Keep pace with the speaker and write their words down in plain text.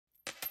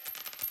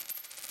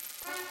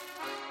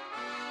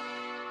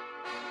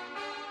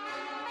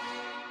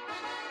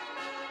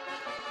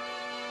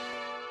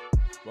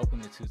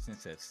Welcome to Two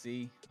Cents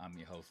FC. I'm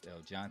your host,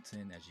 L.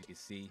 Johnson. As you can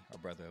see, our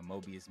brother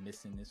Amobi is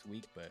missing this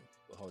week, but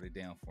we'll hold it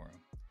down for him.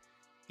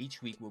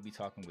 Each week, we'll be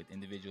talking with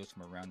individuals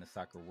from around the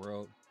soccer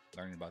world,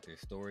 learning about their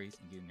stories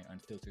and getting their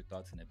unfiltered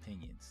thoughts and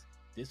opinions.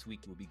 This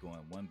week, we'll be going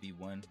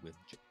 1v1 with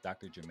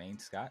Dr.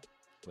 Jermaine Scott,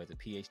 who has a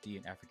PhD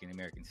in African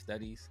American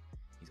Studies.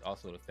 He's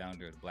also the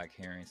founder of the Black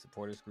Heron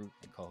Supporters Group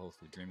and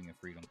co-host of Dreaming of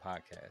Freedom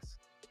podcast.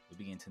 We'll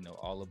begin to know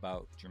all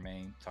about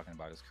Jermaine, talking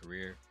about his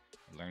career,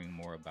 and learning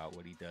more about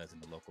what he does in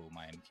the local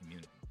Miami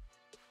community.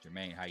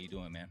 Jermaine, how you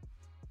doing, man?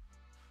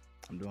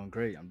 I'm doing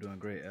great.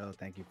 El,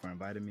 thank you for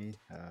inviting me.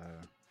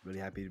 Really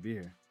happy to be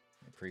here.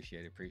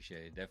 Appreciate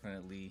it.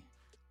 Definitely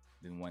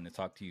been wanting to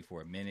talk to you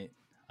for a minute.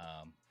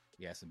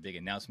 We had some big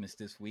announcements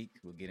this week.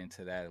 We'll get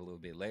into that a little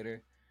bit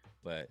later,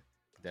 but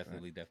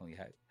definitely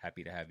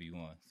happy to have you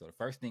on. So the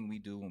first thing we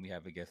do when we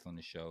have a guest on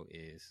the show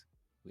is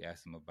we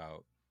ask them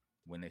about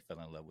when they fell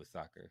in love with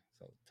soccer.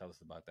 So tell us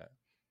about that.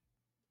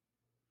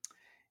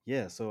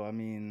 Yeah, so I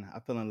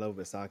fell in love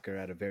with soccer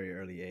at a very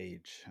early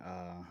age.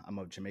 I'm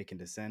of Jamaican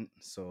descent,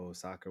 so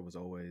soccer was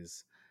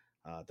always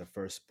the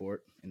first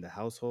sport in the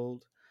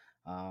household.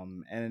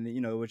 And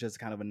it was just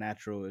kind of a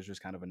natural,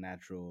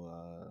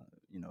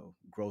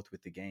 growth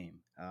with the game.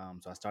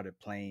 So I started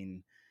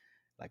playing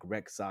like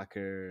rec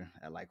soccer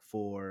at like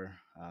 4,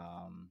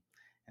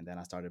 and then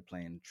I started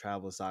playing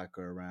travel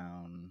soccer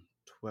around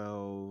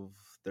 12,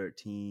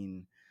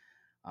 13.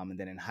 And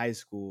then in high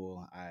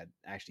school, I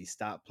actually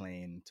stopped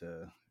playing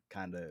to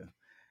kind of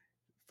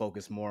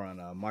focus more on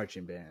a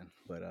marching band,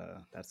 but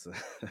that's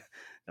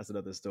that's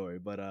another story.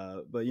 But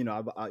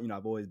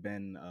I've always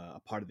been a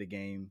part of the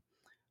game.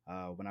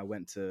 When I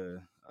went to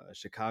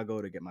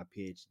Chicago to get my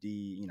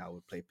PhD, I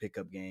would play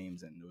pickup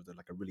games, and there was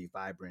like a really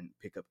vibrant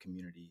pickup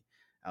community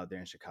out there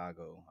in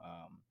Chicago.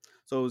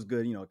 So it was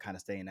good, kind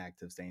of staying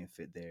active, staying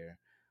fit there.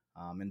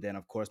 And then,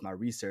 of course, my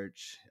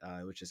research,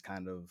 which is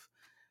kind of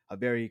a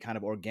very kind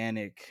of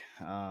organic,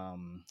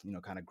 kind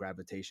of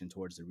gravitation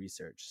towards the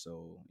research.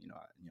 So,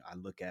 I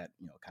look at,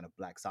 kind of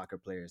Black soccer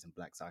players and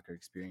Black soccer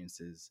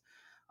experiences,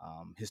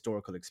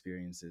 historical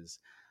experiences,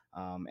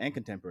 and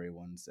contemporary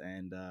ones.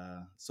 And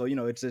so,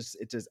 it's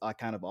just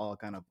kind of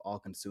all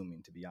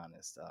consuming, to be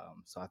honest.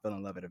 So I fell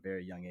in love at a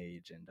very young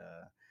age, and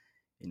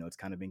it's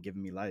kind of been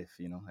giving me life,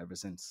 ever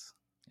since.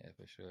 Yeah,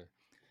 for sure.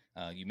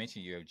 You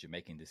mentioned you're of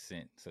Jamaican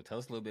descent, so tell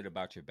us a little bit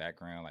about your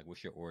background. Like,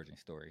 what's your origin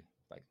story,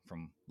 like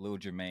from Lil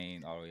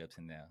Jermaine all the way up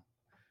to now?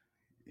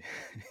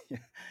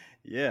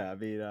 Yeah,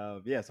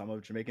 yeah. So I'm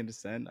of Jamaican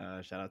descent.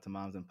 Shout out to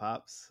moms and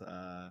pops.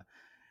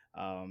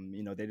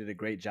 They did a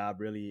great job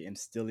really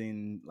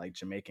instilling like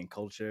Jamaican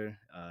culture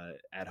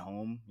at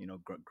home.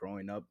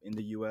 Growing up in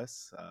the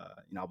U.S.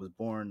 I was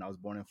born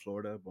in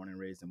Florida, born and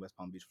raised in West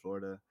Palm Beach,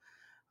 Florida.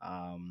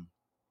 Um,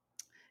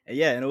 and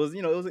yeah, and it was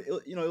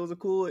a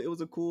cool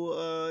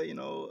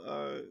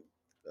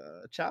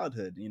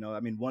childhood.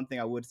 One thing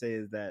I would say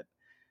is that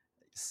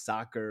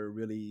soccer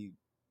really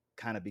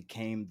kind of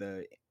became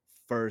the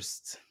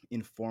first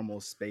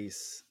informal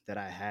space that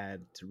I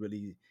had to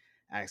really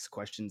ask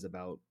questions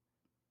about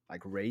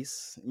like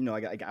race.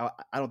 I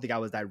don't think I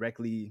was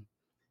directly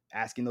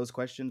asking those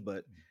questions,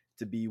 but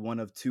to be one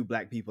of two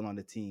Black people on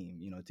the team,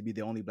 to be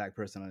the only Black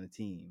person on the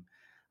team,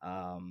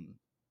 um,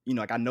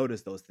 like I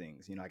noticed those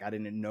things. Like I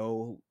didn't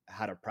know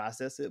how to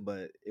process it,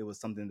 but it was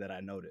something that I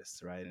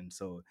noticed, right? And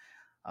so,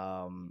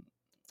 um,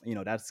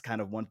 that's kind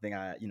of one thing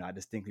I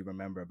distinctly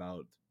remember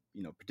about,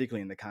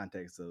 particularly in the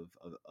context of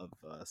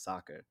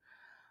soccer.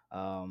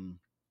 Um,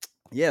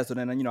 yeah, so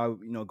then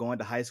going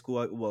to high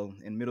school, well,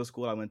 in middle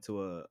school I went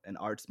to an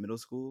arts middle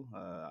school.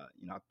 I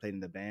played in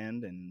the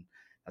band, and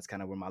that's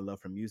kind of where my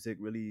love for music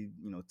really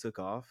took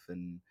off.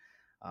 And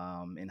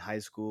in high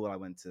school I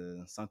went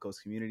to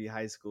Suncoast Community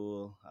High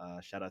School.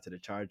 Shout out to the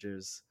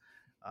Chargers.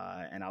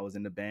 And I was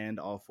in the band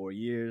all 4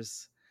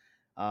 years.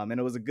 And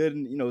it was a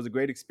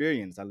great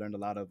experience. I learned a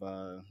lot of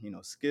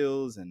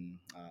skills, and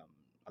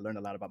I learned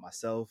a lot about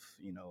myself,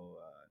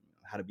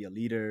 how to be a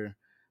leader,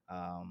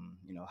 how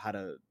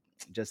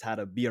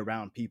to be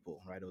around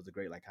people, right? It was a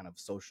great like kind of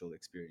social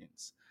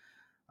experience.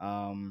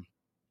 Um,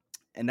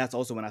 and that's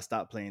also when I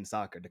stopped playing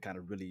soccer to kind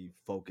of really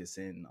focus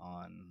in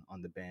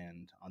on the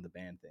band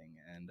thing.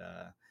 And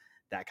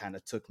that kind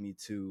of took me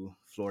to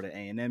Florida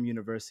A&M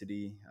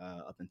University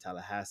up in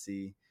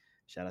Tallahassee.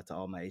 Shout out to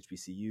all my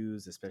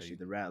HBCUs, So especially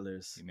the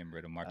Rattlers. you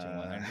remember the Marching Uh,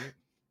 100?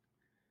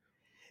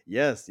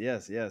 yes.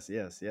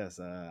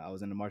 I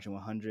was in the Marching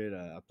 100.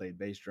 I played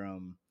bass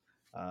drum.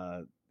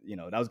 Uh,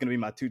 that was gonna be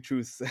my two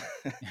truths.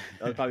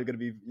 That was probably gonna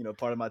be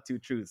part of my two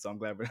truths. So I'm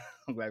glad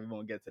I'm glad we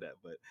won't get to that.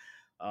 But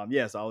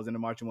yeah, so I was in the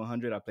Marching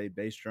 100. I played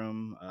bass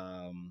drum.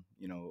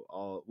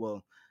 All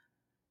well,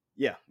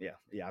 yeah.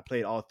 I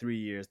played all 3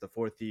 years. The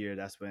fourth year,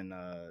 that's when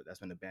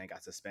the band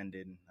got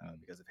suspended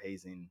because of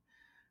hazing.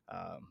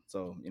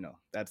 So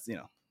that's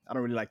I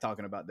don't really like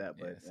talking about that,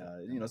 Yeah, but it's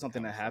another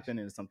something that conversation. happened,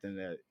 and something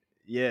that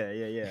yeah.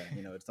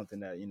 It's something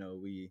that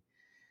we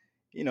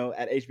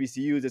at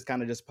HBCUs, it's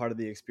kind of just part of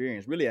the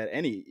experience. Really, at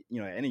any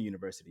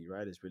university,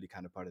 right? It's really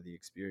kind of part of the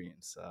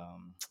experience.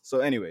 So,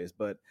 anyways,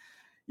 but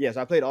Yeah,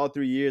 so I played all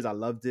 3 years. I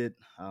loved it.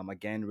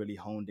 Again, really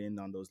honed in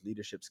on those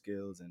leadership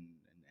skills and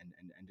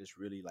just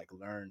really like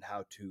learned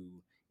how to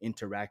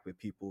interact with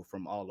people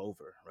from all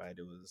over. Right.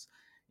 It was,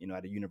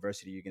 at a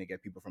university, you're gonna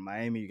get people from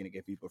Miami, you're gonna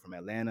get people from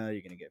Atlanta,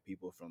 you're gonna get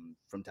people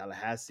from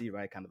Tallahassee,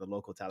 right? Kind of the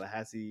local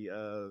Tallahassee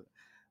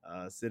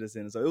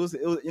citizen. So it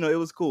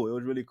was cool. It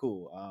was really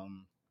cool.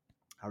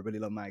 I really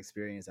love my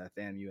experience at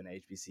FAMU and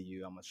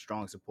HBCU. I'm a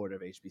strong supporter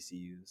of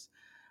HBCUs.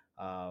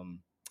 Um,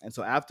 and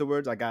so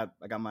afterwards, I got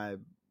my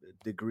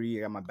degree.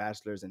 I got my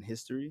bachelor's in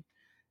history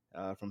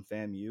from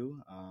FAMU,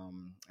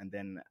 and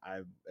then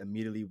I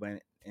immediately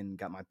went and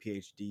got my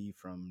PhD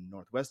from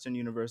Northwestern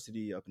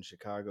University up in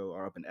Chicago,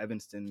 or up in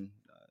Evanston,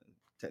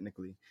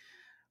 technically.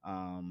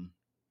 Um,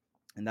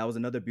 and that was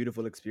another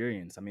beautiful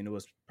experience. I mean, it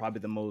was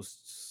probably the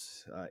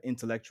most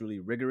intellectually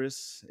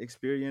rigorous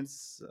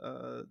experience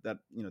that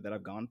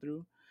I've gone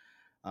through.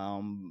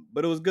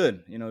 But it was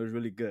good. It was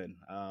really good.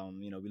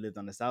 We lived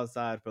on the south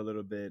side for a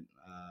little bit.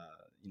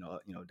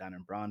 Down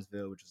in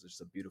Bronzeville, which is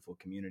just a beautiful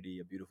community,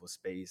 a beautiful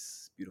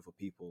space, beautiful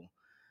people.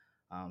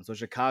 So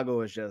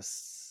Chicago is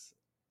just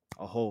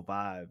a whole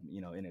vibe,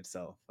 in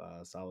itself.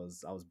 So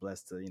I was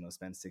blessed to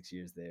spend 6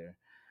 years there.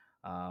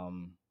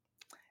 Um,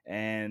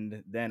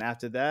 and then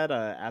after that,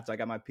 after I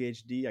got my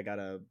PhD, I got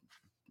a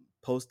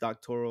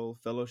postdoctoral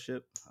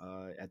fellowship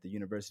at the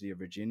University of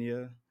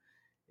Virginia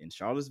in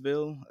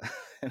Charlottesville.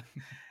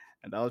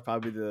 And that was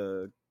probably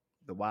the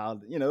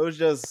wild. It was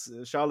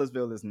just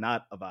Charlottesville is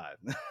not a vibe.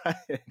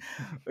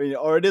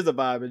 Or it is a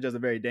vibe. It's just a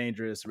very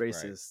dangerous, Right.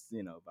 racist,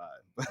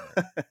 vibe.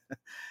 Right.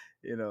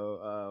 you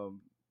know,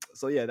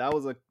 so yeah, that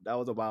was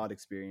a wild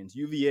experience.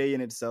 UVA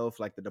in itself,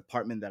 like the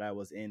department that I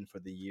was in for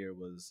the year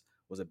was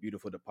a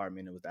beautiful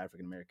department. It was the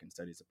African American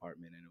Studies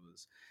department, and it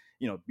was,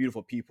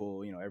 beautiful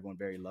people. Everyone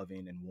very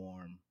loving and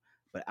warm.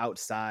 But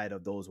outside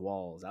of those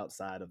walls,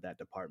 outside of that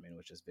department,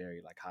 which is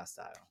very like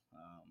hostile.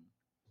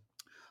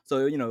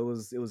 So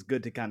it was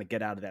good to kind of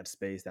get out of that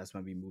space. That's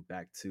when we moved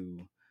back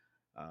to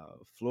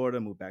Florida,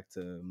 moved back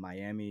to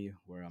Miami,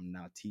 where I'm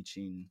now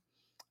teaching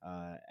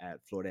at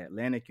Florida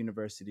Atlantic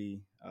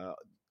University.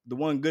 The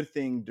one good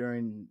thing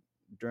during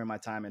my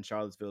time in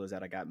Charlottesville is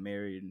that I got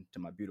married to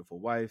my beautiful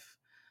wife.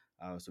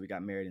 So we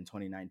got married in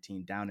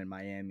 2019 down in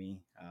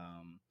Miami.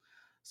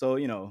 So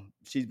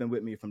she's been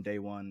with me from day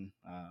one.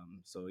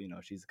 So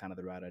she's kind of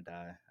the ride or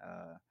die.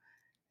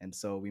 And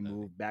so we Love it.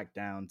 moved back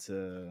down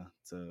to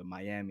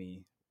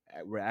Miami,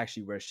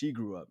 where she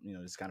grew up.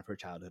 It's kind of her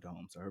childhood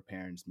home. So her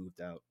parents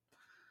moved out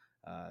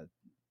uh,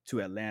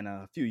 to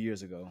Atlanta a few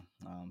years ago.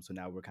 So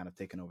now we're kind of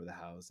taking over the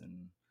house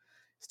and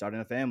starting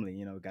a family.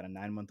 We got a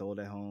 9 month old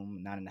at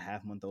home,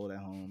 9.5 month old at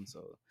home.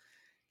 So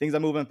things are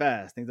moving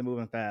fast. Things are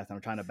moving fast. I'm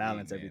trying I to see,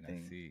 balance man. I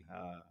everything. see. It's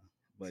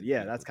But a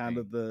yeah, beautiful thing.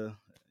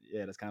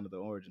 that's kind of the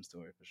origin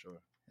story for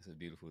sure. It's a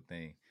beautiful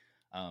thing.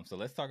 So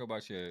let's talk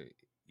about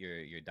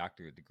your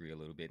doctorate degree a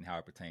little bit and how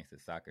it pertains to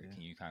soccer. Yeah,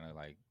 Can you kind of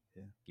like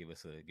yeah, give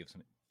us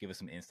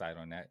some insight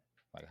on that,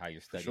 like how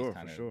your for studies sure,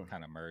 kind for of sure.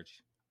 kind of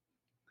merge?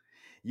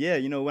 Yeah,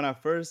 when I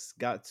first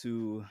got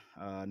to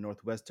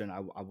Northwestern,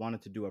 I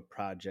wanted to do a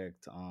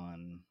project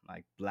on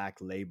like Black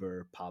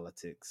labor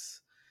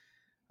politics.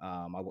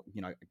 I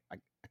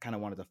kind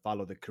of wanted to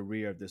follow the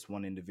career of this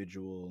one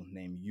individual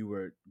named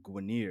Ewart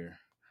Guinier,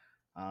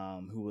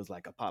 who was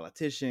like a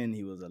politician.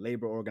 He was a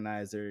labor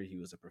organizer. He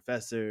was a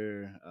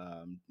professor.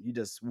 He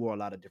just wore a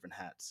lot of different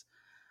hats.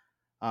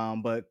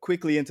 But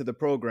quickly into the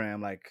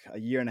program, like a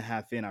year and a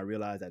half in, I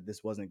realized that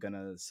this wasn't going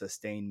to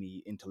sustain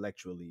me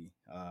intellectually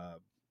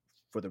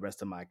for the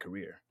rest of my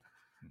career.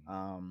 Mhm.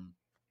 Um,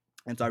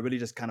 and so I really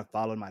just kind of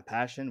followed my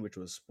passion, which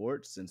was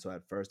sports. And so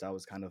at first I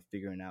was kind of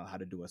figuring out how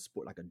to do a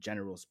sport, like a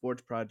general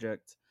sports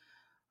project.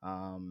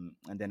 And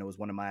then it was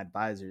one of my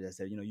advisors that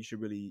said, you should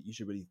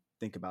really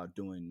think about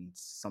doing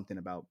something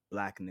about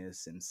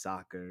blackness and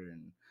soccer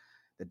and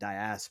the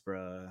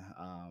diaspora.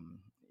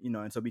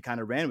 And so we kind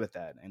of ran with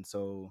that. And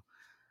so,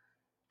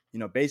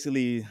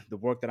 basically the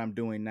work that I'm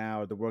doing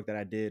now, the work that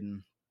I did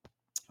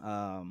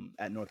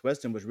at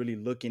Northwestern was really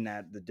looking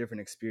at the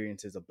different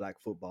experiences of Black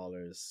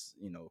footballers,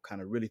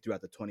 kind of really throughout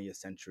the 20th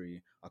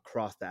century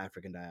across the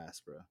African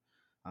diaspora.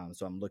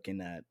 So I'm looking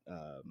at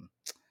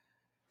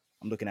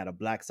a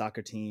Black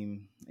soccer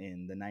team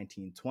in the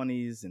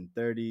 1920s and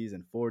 30s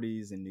and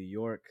 40s in New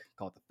York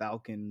called the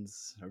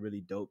Falcons, a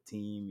really dope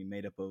team. We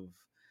made up of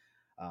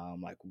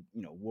like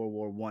World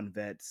War I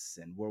vets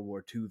and World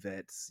War II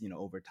vets,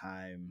 over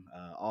time,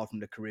 all from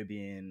the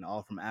Caribbean,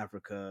 all from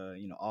Africa,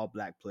 all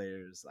Black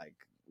players, like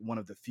one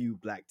of the few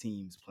Black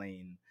teams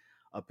playing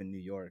up in New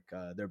York.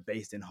 They're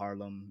based in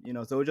Harlem,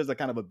 so it's just a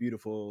kind of a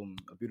beautiful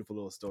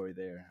little story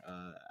there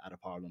out of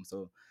Harlem.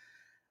 So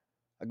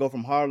I go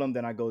from Harlem,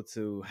 then I go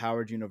to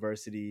Howard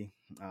University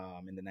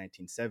in the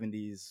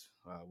 1970s,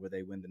 where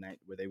they win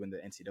the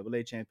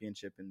NCAA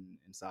championship in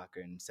soccer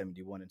in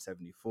 '71 and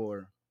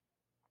 '74.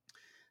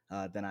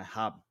 Then I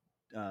hop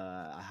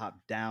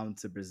down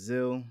to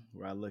Brazil,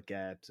 where I look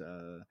at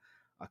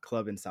a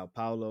club in Sao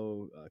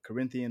Paulo,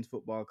 Corinthians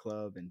Football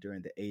Club, and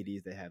during the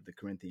 '80s they have the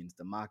Corinthians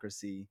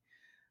Democracy,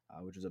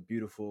 which was a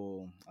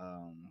beautiful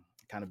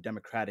kind of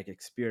democratic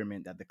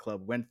experiment that the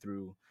club went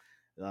through,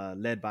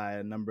 led by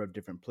a number of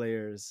different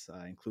players,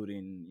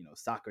 including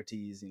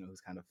Socrates, who's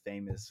kind of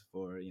famous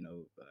for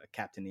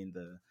captaining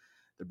the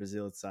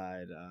Brazil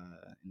side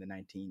in the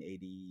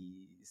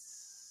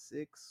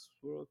 1986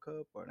 World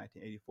Cup or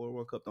 1984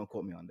 World Cup. Don't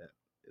quote me on that.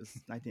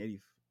 It's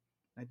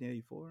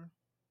 1984.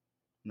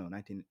 No,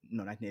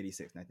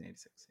 1986.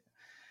 1986.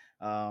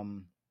 Yeah.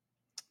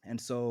 And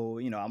so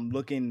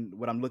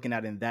what I'm looking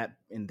at in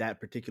that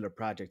particular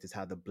project is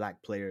how the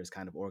black players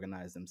kind of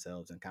organized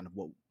themselves and kind of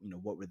what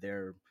were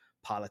their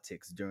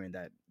politics during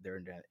that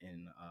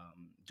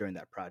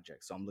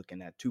project. So I'm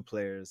looking at two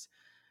players,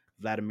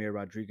 Vladimir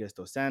Rodriguez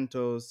dos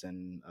Santos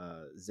and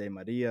Zé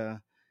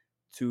Maria,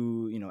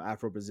 two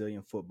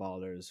Afro-Brazilian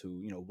footballers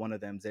who, one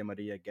of them, Zé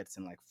Maria, gets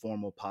in like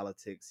formal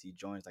politics. He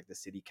joins like the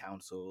city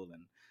council,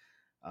 and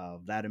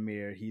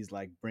Vladimir, he's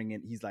like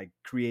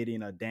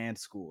creating a dance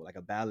school, like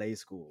a ballet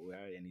school,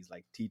 right? And he's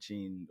like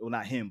teaching, well,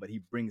 not him, but he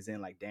brings in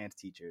like dance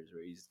teachers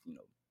where he's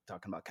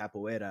talking about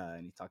capoeira,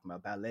 and he's talking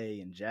about ballet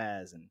and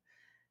jazz, and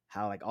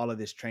how like all of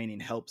this training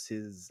helps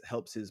his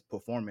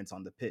performance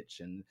on the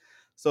pitch. And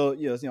so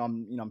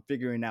I'm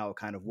figuring out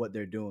kind of what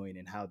they're doing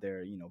and how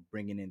they're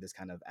bringing in this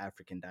kind of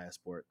African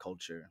diasporic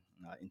culture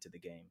into the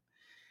game.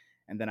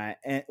 And then I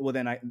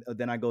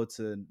go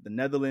to the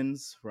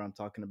Netherlands, where I'm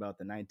talking about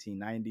the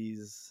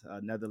 1990s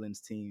Netherlands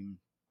team,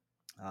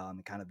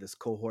 and kind of this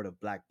cohort of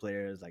black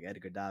players like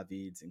Edgar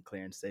Davids and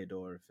Clarence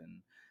Seedorf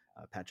and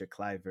Patrick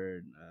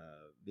Kluivert,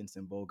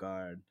 Vincent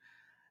Bogarde,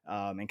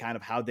 and kind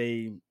of how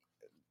they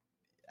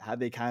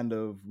kind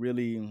of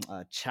really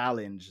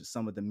challenge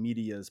some of the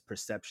media's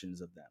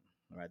perceptions of them.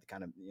 Right, the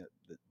kind of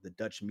the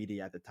Dutch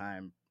media at the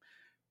time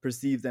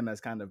perceive them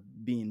as kind of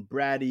being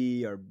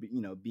bratty, or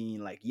being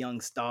like young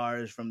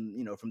stars from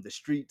the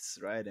streets,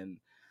 right? And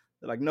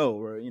they're like, no,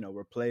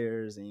 we're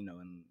players, and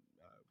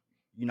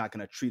you're not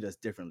going to treat us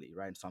differently,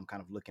 right? So I'm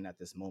kind of looking at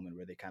this moment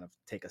where they kind of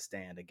take a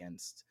stand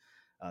against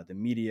the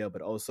media,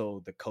 but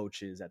also the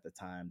coaches at the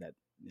time, that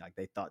like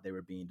they thought they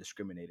were being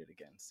discriminated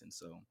against. And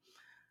so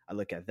I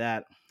look at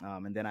that,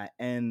 and then I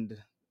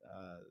end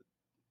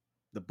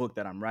the book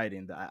that I'm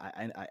writing.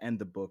 I end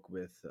the book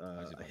with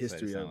a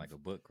history of. Sound like a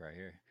book right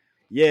here.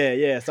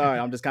 Yeah. Sorry,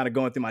 I'm just kind of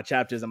going through my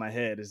chapters in my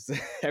head. It's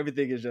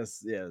everything is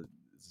just it's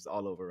just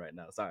all over right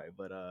now. Sorry,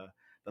 but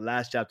the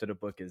last chapter of the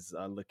book is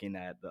looking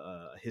at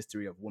the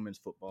history of women's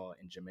football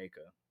in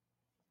Jamaica.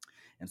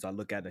 And so I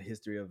look at the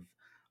history of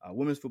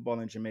women's football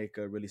in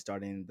Jamaica, really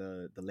starting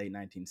the late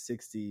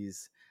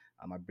 1960s.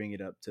 I bring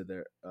it up to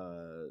the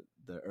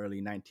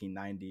early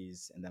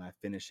 1990s, and then I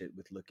finish it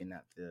with looking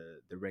at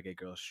the Reggae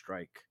Girls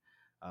strike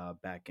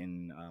back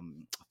in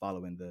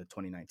following the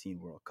 2019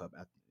 World Cup,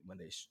 when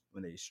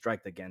they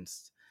striked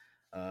against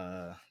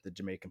the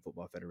Jamaican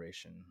Football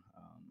Federation.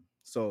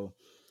 So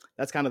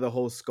that's kind of the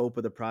whole scope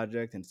of the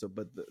project. And so,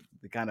 but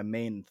the kind of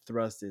main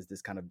thrust is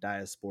this kind of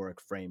diasporic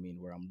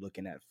framing, where I'm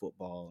looking at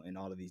football in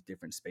all of these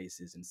different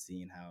spaces and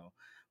seeing how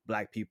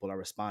black people are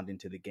responding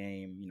to the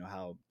game.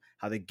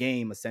 How the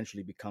game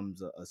essentially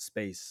becomes a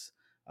space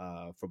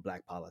for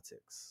black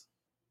politics.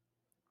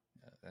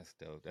 That's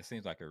dope. That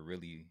seems like a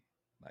really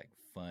like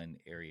fun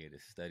area to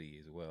study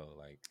as well.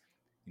 Like,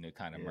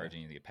 kind of Yeah.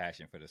 merging your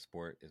passion for the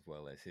sport as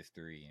well as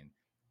history and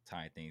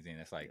tying things in.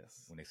 That's like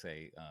Yes. when they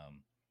say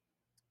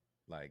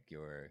like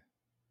your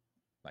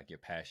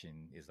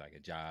passion is like a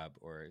job,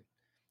 or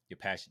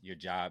your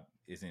job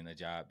isn't a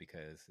job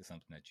because it's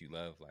something that you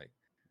love. Like,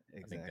 I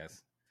think Exactly.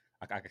 that's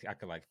I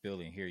could like feel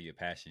and hear your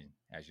passion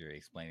as you're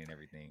explaining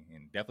everything,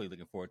 and definitely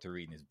looking forward to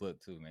reading this book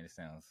too, man. It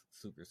sounds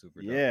super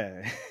super dope.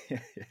 Yeah,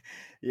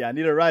 yeah. I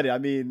need to write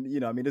it.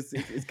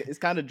 It's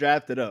kind of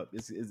drafted up.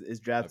 It's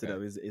drafted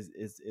Okay. up.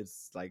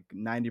 It's like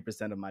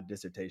 90% of my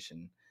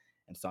dissertation,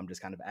 and so I'm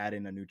just kind of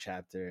adding a new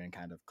chapter and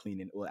kind of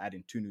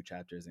adding two new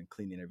chapters and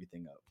cleaning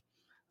everything up.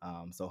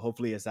 So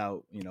hopefully it's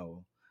out.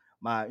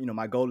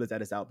 My goal is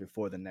that it's out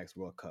before the next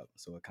World Cup,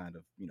 so it kind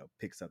of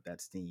picks up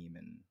that steam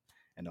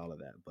and all of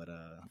that. But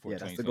For yeah,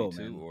 that's the goal,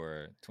 2022 man.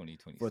 or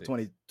For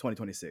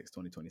 2026?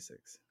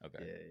 2026.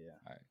 Okay. Yeah.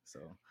 All right.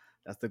 So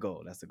that's the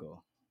goal. That's the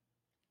goal.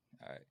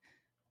 All right.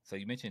 So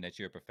you mentioned that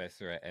you're a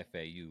professor at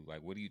FAU.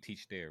 Like, what do you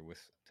teach there?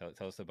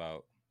 Tell us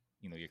about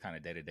your kind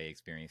of day to day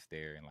experience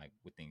there and like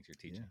what things you're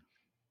Yeah. teaching.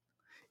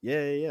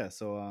 Yeah.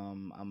 So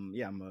I'm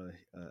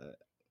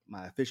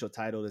my official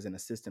title is an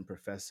assistant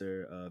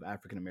professor of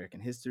African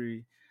American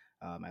history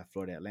at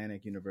Florida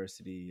Atlantic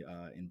University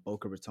in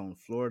Boca Raton,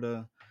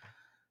 Florida.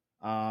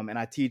 And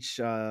I teach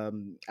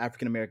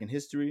African American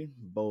history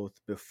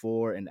both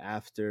before and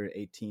after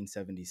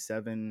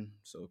 1877.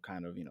 So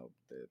kind of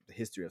the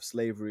history of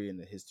slavery and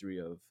the history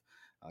of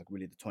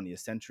really the 20th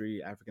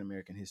century African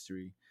American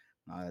history.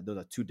 Those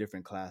are two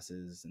different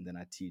classes. And then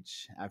I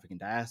teach African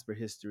diaspora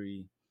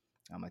history.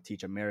 I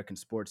teach American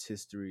sports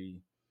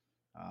history.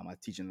 I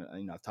teach,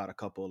 I've taught a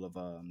couple of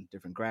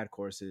different grad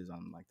courses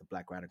on like the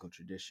Black radical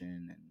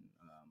tradition and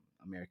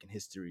American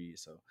history.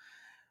 So,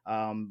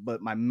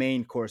 but my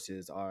main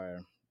courses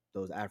are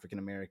those African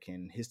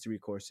American history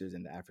courses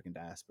and the African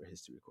diaspora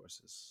history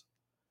courses.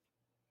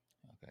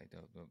 Okay,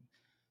 dope, dope.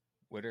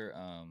 What are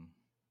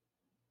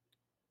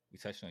we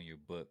touched on your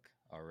book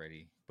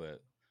already,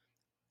 but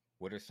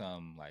what are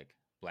some like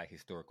black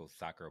historical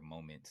soccer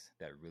moments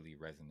that really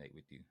resonate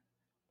with you?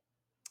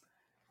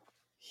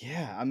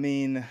 Yeah, I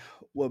mean,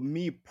 well,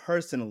 me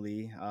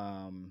personally,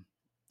 I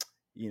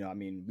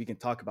mean, we can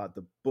talk about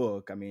the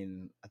book. I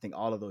mean, I think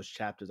all of those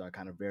chapters are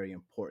kind of very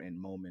important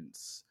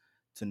moments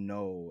to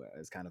know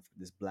as kind of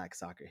this black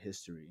soccer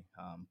history,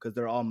 because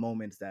they're all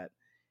moments that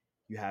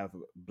you have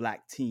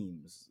black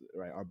teams,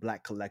 right, or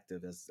black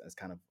collective, as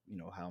kind of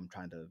how I'm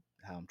trying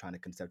to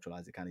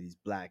conceptualize it, kind of these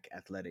black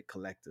athletic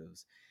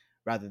collectives,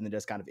 rather than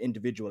just kind of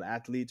individual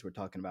athletes. We're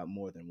talking about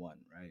more than one,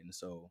 right? And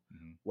so,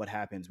 Hmm. what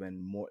happens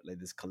when more like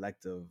this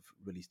collective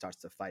really starts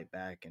to fight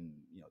back and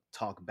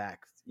talk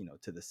back,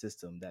 to the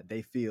system that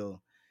they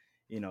feel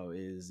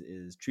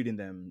is treating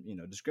them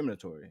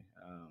discriminatory,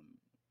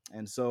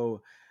 and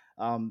so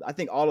I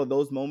think all of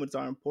those moments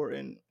are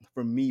important.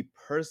 For me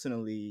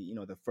personally,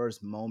 the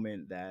first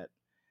moment that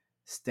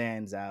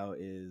stands out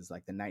is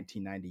like the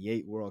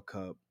 1998 World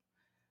Cup.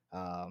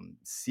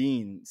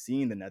 Seeing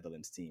the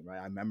Netherlands team, right?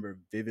 I remember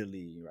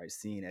vividly, right,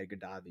 seeing Edgar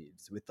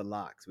Davids with the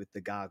locks, with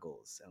the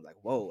goggles, and I'm like,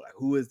 whoa, like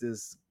who is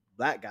this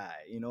black guy?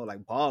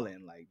 Like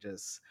balling, like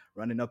just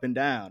running up and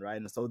down, right?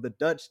 And so the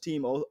Dutch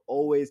team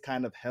always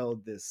kind of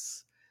held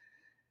this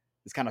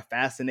kind of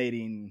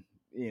fascinating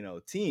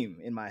team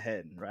in my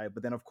head, right?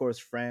 But then of course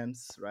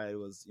France, right, it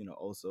was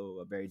also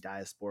a very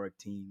diasporic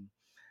team.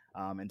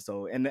 And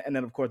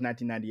then of course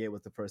 1998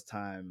 was the first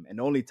time and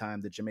only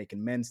time the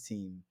Jamaican men's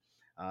team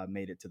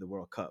made it to the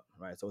World Cup,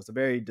 right? So it's a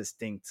very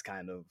distinct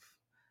kind of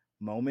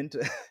moment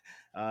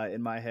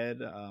in my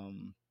head.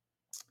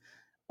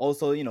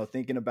 Also,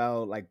 thinking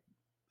about like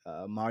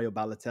Mario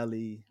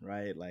Balotelli,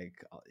 right?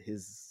 Like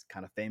his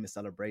kind of famous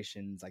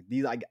celebrations, like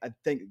these. I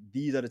think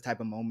these are the type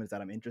of moments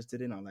that I'm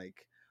interested in, are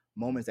like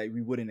Hmm. moments that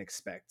we wouldn't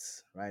expect,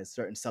 right?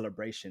 Certain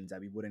celebrations that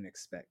we wouldn't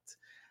expect.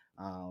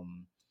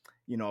 Um,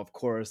 of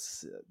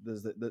course,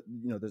 there's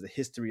a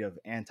history of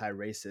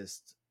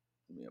anti-racist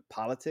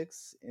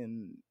politics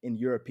in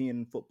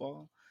European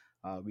football.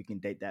 We can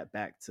date that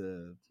back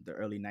to the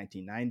early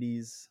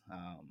 1990s.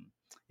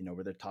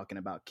 Where they're talking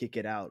about kick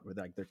it out, where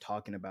they're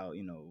talking about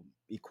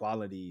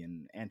equality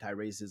and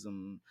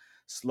anti-racism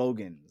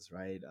slogans,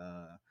 right?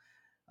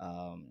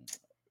 Um,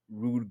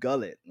 Ruud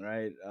Gullit,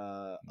 right,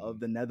 Hmm. of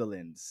the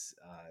Netherlands,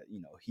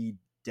 he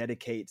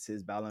dedicates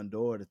his Ballon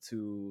d'Or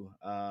to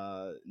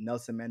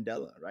Nelson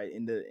Mandela, right,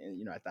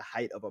 at the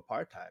height of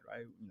apartheid,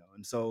 right,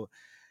 and so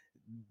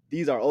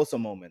these are also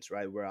moments,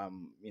 right, where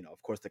I'm,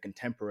 of course, the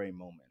contemporary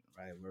moment,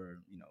 right, where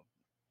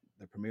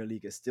the Premier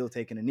League is still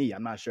taking a knee.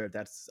 I'm not sure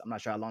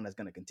how long that's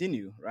going to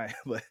continue, right?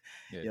 But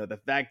Yeah. the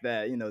fact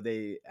that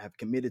they have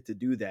committed to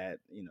do that,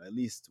 at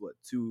least what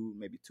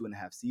maybe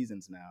 2.5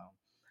 seasons now,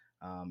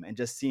 and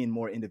just seeing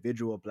more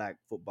individual black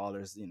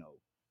footballers,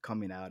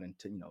 coming out and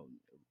to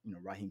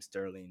Raheem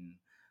Sterling,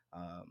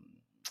 um,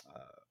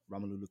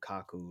 Romelu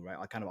Lukaku,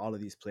 right? Kind of all of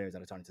these players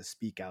that are starting to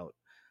speak out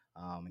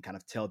and kind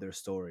of tell their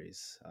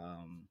stories.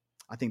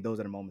 I think those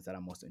are the moments that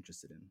I'm most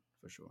interested in,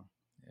 for sure.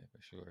 Yeah,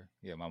 for sure.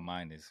 Yeah, my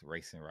mind is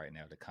racing right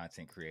now. The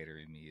content creator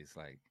in me is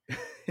like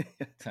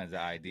tons of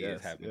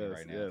ideas Yes, happening yes,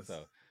 right now. yes,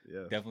 So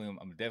yes, definitely,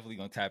 I'm definitely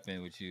gonna tap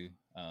in with you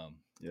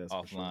yes,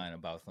 for sure. offline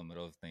about some of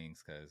those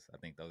things because I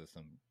think those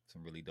are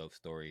some really dope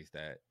stories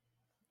that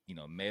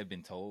may have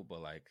been told,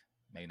 but like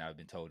may not have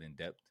been told in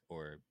depth,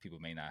 or people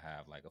may not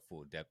have like a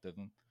full depth of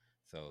them.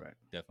 So Right, right.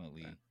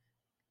 definitely,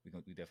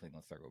 we definitely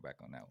gonna circle back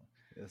on that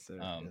Yes, sir.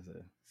 one. Yes,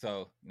 sir.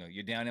 So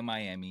you're down in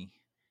Miami,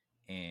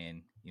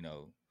 and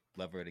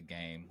lover of the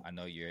game. I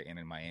know you're an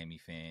Inter Miami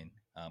fan,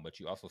 but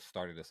you also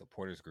started a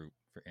supporters group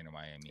for Inter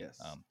Miami.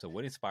 Yes, So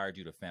what inspired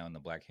you to found the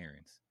Black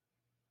Herons?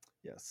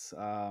 yes.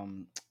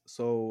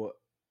 So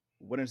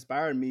what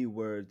inspired me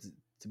were,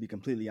 to be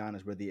completely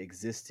honest, were the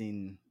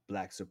existing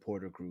black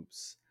supporter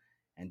groups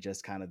and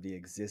just kind of the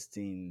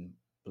existing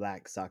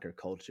black soccer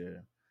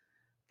culture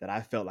that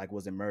I felt like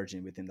was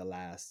emerging within the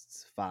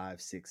last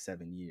 5, 6,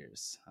 7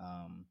 years.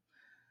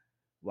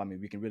 Well, I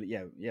mean, we can really,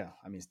 yeah, yeah.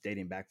 I mean, it's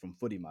dating back from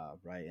Footy Mob,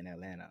 right, in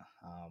Atlanta.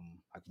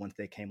 Like once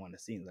they came on the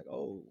scene, like,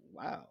 oh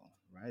wow,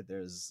 right?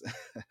 There's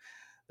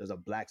there's a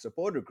black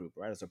supporter group,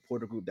 right? A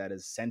supporter group that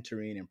is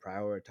centering and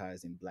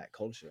prioritizing black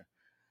culture.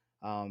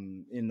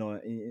 And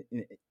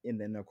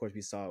then of course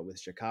we saw it with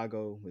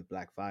Chicago with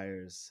Black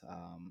Fires.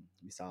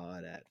 We saw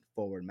it at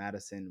Forward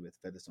Madison with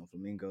Featherstone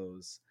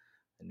Flamingos,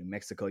 New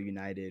Mexico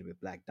United with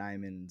Black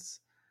Diamonds,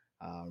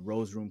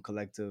 Rose Room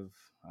Collective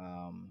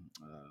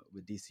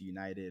with DC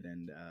United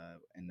and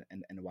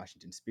the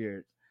Washington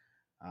Spirit.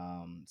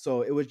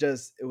 So it was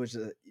just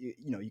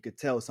you could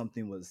tell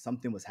something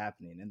was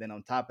happening, and then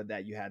on top of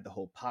that, you had the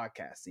whole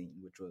podcast scene,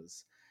 which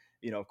was,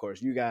 of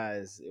course, you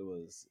guys. It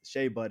was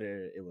Shea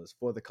Butter. It was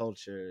For the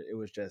Culture. It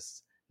was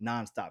just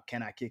nonstop.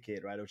 Can I kick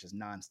it? Right? It was just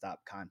nonstop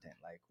content.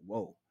 Like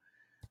whoa.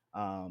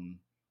 Um,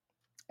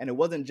 and it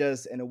wasn't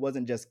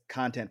just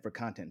content for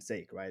content's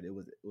sake, right? It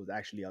was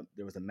actually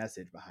there was a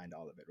message behind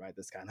all of it, right?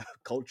 This kind of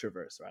culture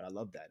verse, right? I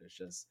love that. It's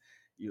just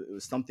it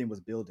was something was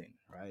building,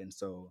 right? And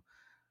so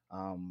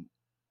um,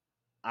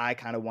 I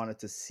kind of wanted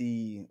to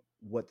see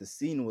what the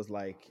scene was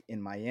like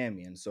in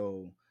Miami. And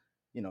so,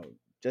 you know,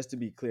 just to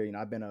be clear,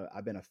 I've been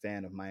a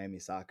fan of Miami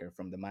soccer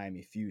from the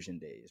Miami Fusion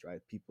days,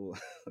 right? People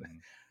Mhm.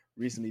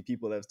 recently,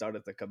 people have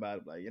started to come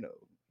out like,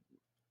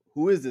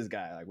 who is this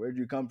guy? Like, where'd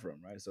you come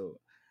from, right? So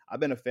I've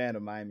been a fan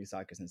of Miami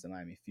soccer since the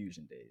Miami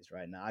Fusion days,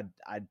 right? Now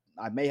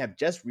I may have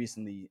just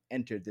recently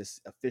entered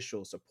this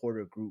official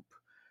supporter group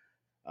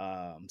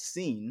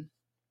scene,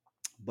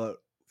 but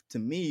to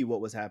me,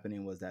 what was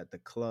happening was that the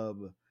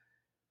club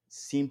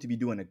seemed to be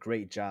doing a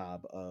great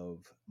job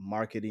of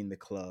marketing the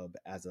club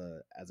as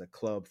a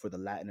club for the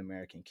Latin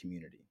American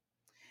community.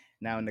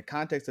 Now, in Mhm. the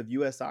context of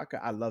U.S. soccer,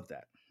 I love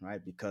that,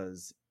 right?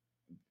 Because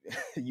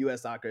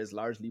U.S. soccer is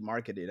largely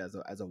marketed as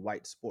a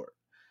white sport,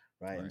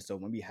 right? And Right. so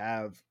when we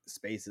have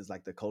spaces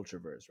like the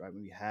Cultureverse, right,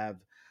 when we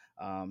have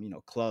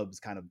clubs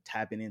kind of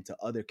tapping into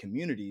other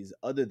communities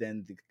other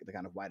than the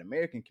kind of white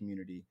American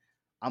community,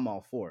 I'm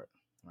all for it,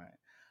 right?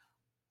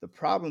 The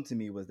problem to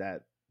me was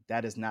that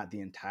that is not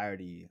the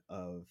entirety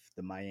of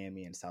the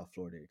Miami and South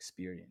Florida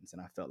experience.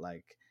 And I felt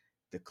like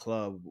the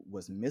club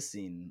was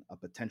missing a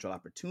potential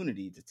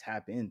opportunity to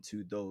tap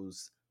into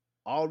those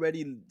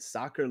already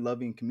soccer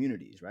loving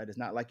communities, right? It's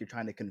not like you're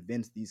trying to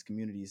convince these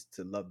communities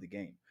to love the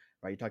game,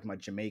 right? You're talking about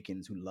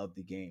Jamaicans who love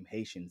the game,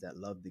 Haitians that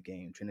love the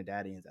game,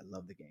 Trinidadians that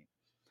love the game,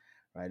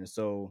 right? And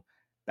so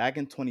back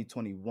in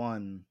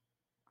 2021,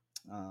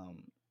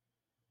 um,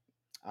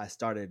 I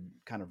started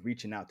kind of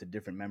reaching out to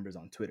different members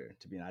on Twitter.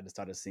 I just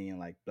started seeing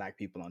like black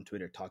people on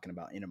Twitter talking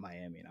about Inter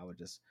Miami, and I would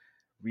just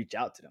reach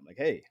out to them like,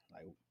 "Hey,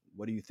 like,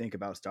 what do you think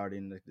about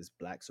starting like this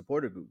black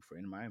supporter group for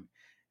Inter Miami?"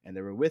 And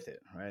they were with it,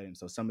 right? And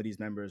so some of these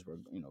members were,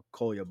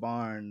 Kolya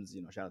Barnes,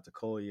 shout out to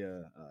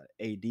Kolya,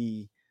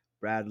 AD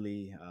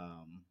Bradley,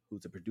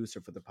 who's a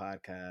producer for the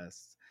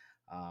podcast,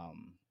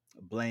 um,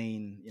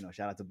 Blaine,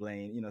 shout out to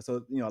Blaine,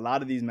 so a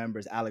lot of these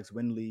members, Alex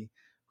Windley,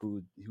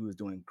 who is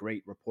doing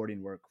great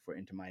reporting work for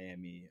Inter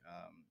Miami.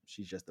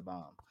 She's just the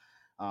bomb.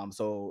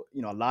 So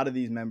a lot of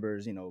these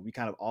members, we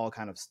kind of all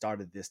kind of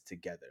started this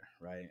together,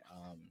 right?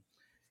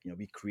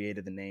 We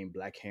created the name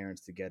Black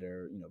Herons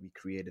together. We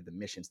created the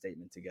mission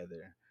statement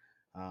together.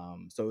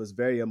 So it was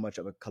very much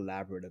of a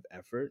collaborative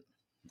effort.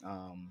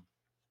 Um,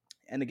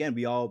 and again,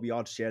 we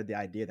all shared the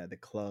idea that the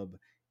club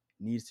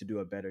needs to do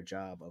a better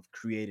job of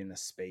creating a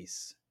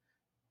space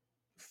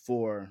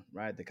for,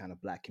 right, the kind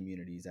of black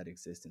communities that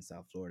exist in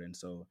South Florida. And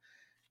so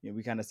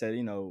we kind of said,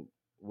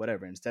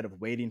 whatever, instead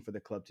of waiting for the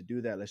club to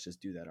do that, let's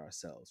just do that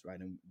ourselves, right?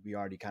 And we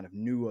already kind of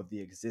knew of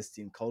the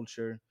existing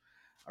culture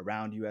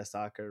around US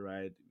soccer,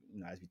 right?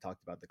 As we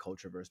talked about the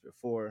Cultureverse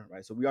before,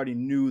 right? So we already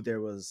knew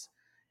there was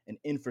an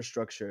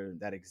infrastructure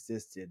that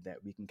existed that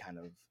we can kind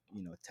of,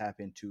 tap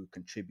into,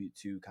 contribute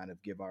to, kind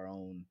of give our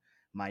own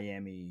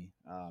Miami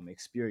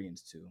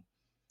experience to.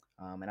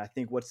 And I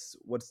think what's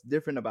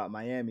different about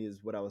Miami is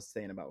what I was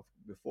saying about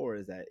before,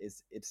 is that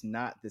it's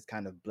not this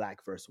kind of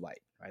black versus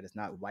white, right? It's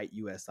not white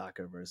U.S.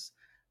 soccer versus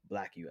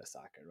black U.S.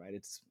 soccer, right?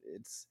 It's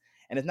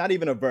and it's not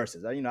even a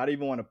versus. I don't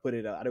even want to put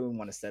it. I don't even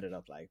want to set it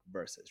up like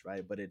versus,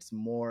 right? But it's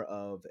more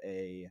of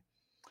a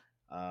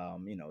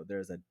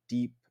there's a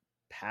deep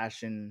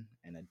passion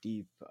and a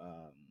deep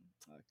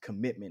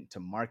commitment to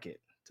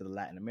market to the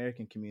Latin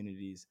American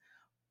communities,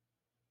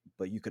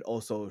 but you could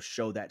also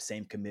show that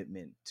same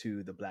commitment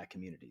to the black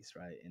communities,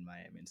 right, in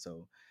Miami. And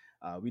so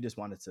we just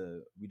wanted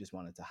to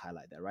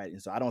highlight that, right?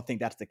 And so I don't think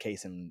that's the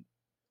case in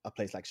a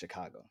place like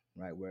Chicago,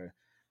 right, where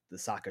the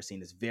soccer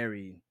scene is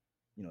very,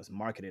 it's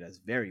marketed as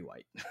very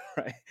white,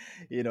 right?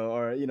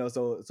 Or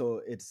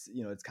so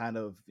it's kind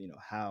of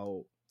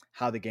how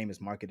the game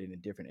is marketed in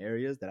different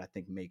areas that I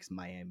think makes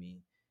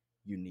Miami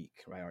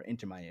unique, right, or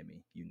Inter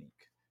Miami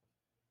unique.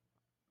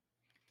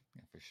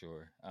 Yeah, for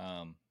sure.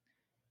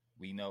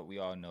 We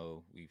all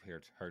know, we've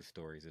heard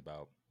stories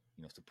about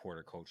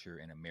supporter culture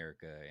in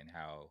America and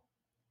how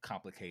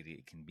complicated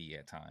it can be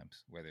at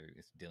times, whether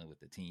it's dealing with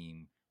the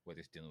team, whether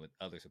it's dealing with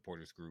other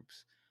supporters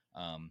groups.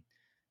 Um,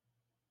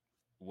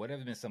 what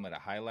have been some of the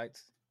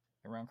highlights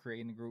around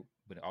creating the group,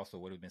 but also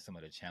what have been some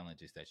of the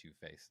challenges that you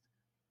faced?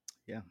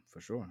 Yeah,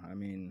 for sure. I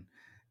mean,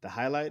 the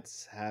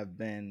highlights have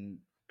been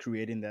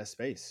creating that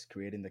space,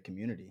 creating the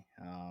community.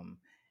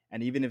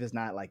 And even if it's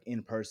not like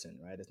in person,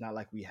 right? It's not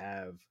like we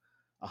have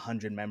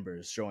 100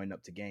 members showing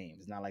up to games.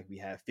 It's not like we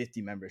have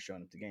 50 members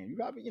showing up to games. We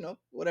probably,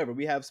 whatever.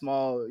 We have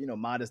small,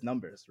 modest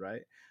numbers,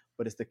 right?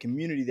 But it's the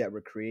community that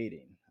we're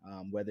creating,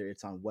 whether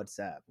it's on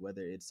WhatsApp,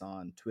 whether it's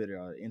on Twitter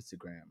or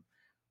Instagram.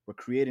 We're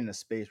creating a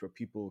space where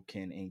people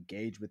can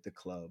engage with the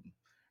club,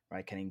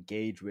 right? Can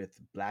engage with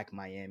Black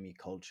Miami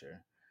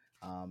culture,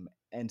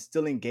 and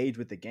still engage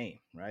with the game,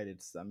 right?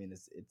 It's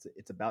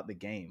about the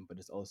game, but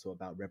it's also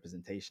about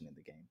representation in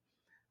the game.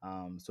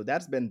 So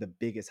that's been the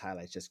biggest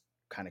highlight, just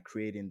kind of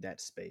creating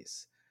that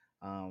space.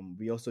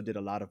 We also did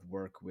a lot of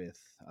work with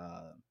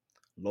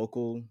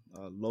local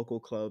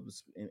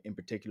clubs, in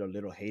particular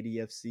Little Haiti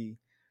FC,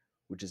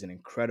 which is an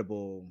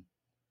incredible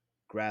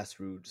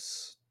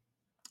grassroots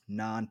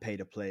non-pay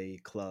to play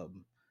club,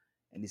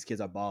 and these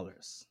kids are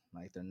ballers.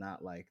 Like, they're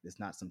not like, it's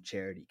not some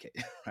charity kid,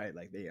 right?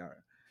 Like, they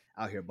are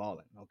out here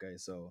balling. Okay,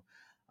 so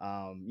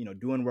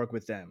doing work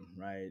with them,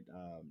 right?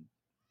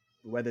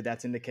 Whether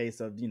that's in the case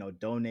of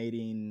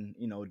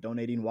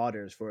donating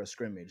waters for a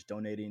scrimmage,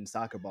 donating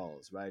soccer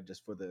balls, right,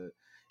 just for the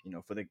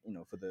for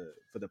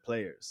the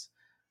players.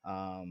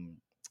 um,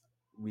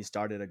 we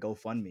started a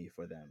GoFundMe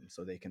for them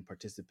so they can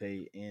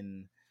participate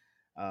in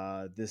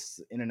this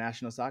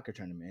international soccer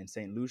tournament in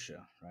St.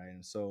 Lucia, right?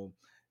 And so,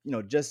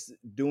 just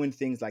doing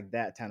things like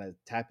that, kind of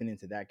tapping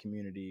into that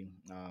community.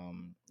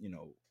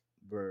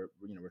 We're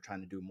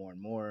trying to do more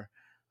and more.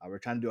 We're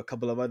trying to do a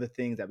couple of other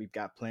things that we've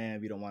got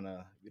planned. We don't want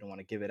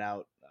to give it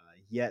out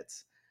yet,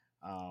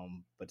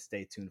 but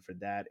stay tuned for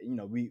that.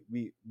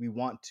 We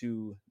want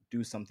to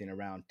do something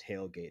around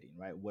tailgating,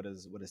 right? What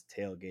is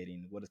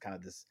tailgating? What is kind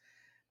of this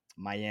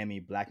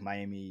Black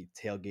Miami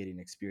tailgating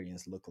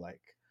experience look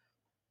like?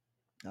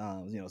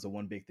 So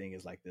one big thing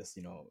is like this,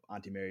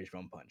 Auntie Mary's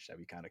rum punch that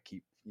we kind of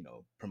keep,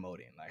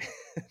 promoting, like,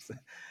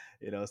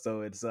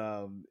 so it's,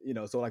 so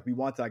like we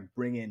want to like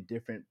bring in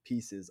different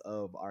pieces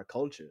of our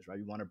cultures, right?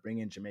 We want to bring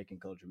in Jamaican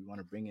culture. We want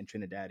to bring in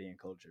Trinidadian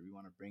culture. We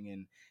want to bring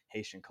in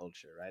Haitian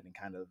culture, right? And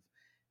kind of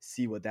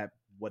see what that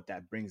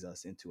brings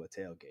us into a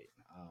tailgate.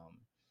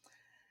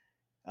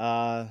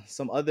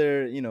 Some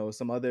other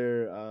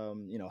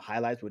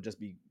highlights would just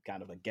be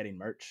kind of like getting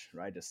merch,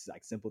 right? Just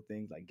like simple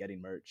things like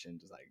getting merch and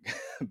just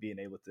like being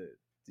able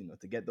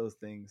to get those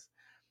things,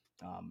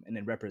 and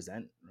then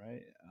represent,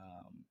 right?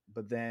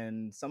 But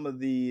then some of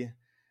the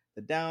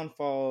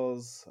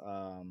downfalls,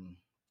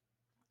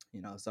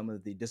 some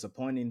of the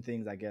disappointing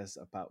things, I guess,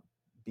 about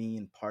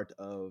being part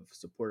of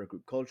supporter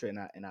group culture,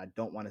 and I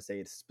don't want to say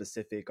it's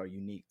specific or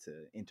unique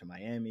to Inter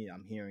Miami.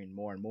 I'm hearing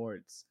more and more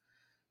it's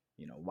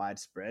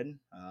widespread.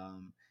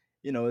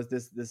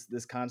 Is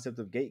this concept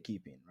of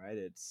gatekeeping, right?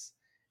 It's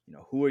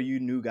who are you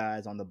new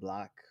guys on the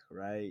block,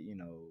 right?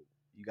 You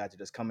guys are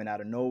just coming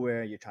out of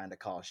nowhere. You're trying to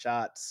call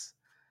shots.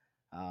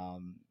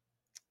 um,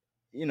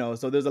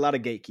 so there's a lot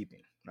of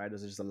gatekeeping, right?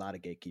 There's just a lot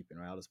of gatekeeping,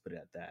 right? I'll just put it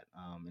at that.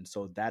 And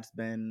so that's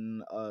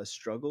been a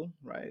struggle,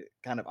 right?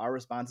 Kind of our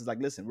response is like,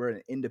 listen, we're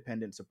an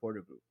independent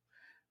supporter group,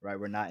 right?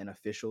 We're not an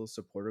official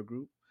supporter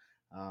group.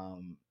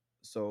 Um,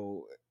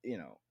 so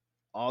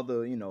all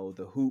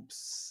the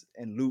hoops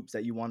and loops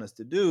that you want us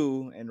to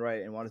do and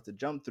want us to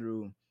jump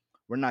through,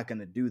 we're not going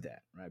to do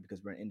that, right?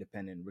 Because we're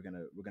independent.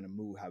 We're gonna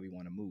move how we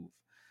want to move.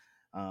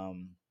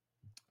 Um,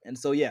 and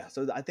so yeah,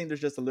 so I think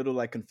there's just a little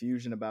like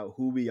confusion about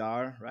who we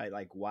are, right?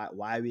 Like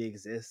why we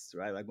exist,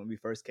 right? Like when we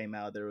first came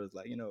out, there was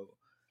like you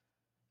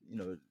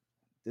know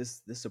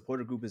this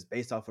supporter group is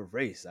based off of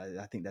race.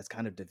 I think that's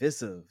kind of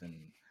divisive,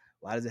 and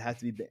why does it have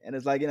to be? And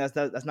it's like,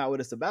 that's not what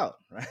it's about,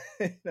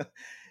 right?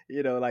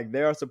 Like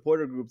there are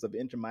supporter groups of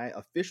Inter Miami,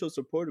 official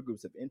supporter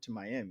groups of Inter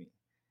Miami,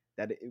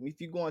 that if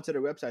you go onto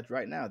their websites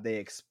right now, they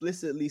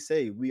explicitly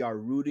say we are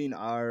rooting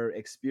our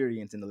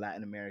experience in the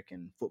Latin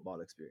American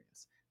football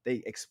experience.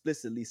 They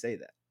explicitly say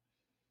that,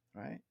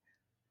 right?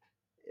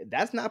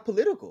 That's not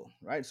political,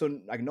 right? So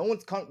like no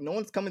one's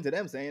coming to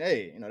them saying,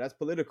 hey, that's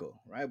political,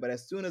 right? But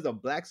as soon as a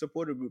black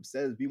supporter group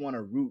says we want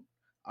to root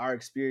our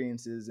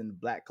experiences in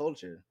black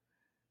culture,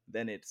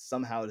 then it's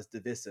somehow it's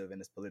divisive and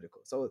it's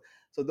political. So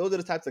those are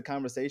the types of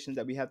conversations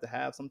that we have to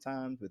have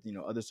sometimes with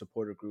other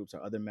supporter groups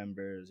or other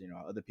members,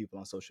 other people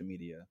on social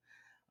media.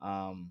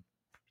 um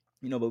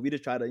but we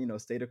just try to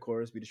stay the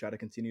course. We just try to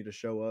continue to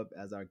show up,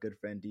 as our good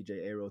friend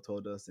DJ Aero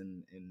told us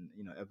in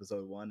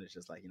episode 1. It's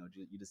just like,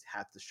 you just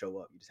have to show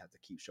up. You just have to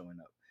keep showing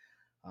up.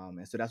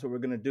 And so that's what we're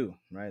gonna do,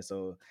 right?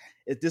 So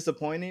it's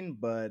disappointing,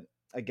 but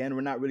again,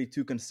 we're not really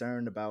too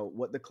concerned about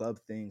what the club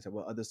thinks or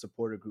what other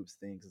supporter groups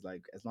think. It's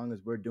like, as long as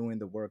we're doing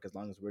the work, as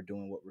long as we're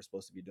doing what we're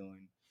supposed to be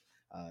doing,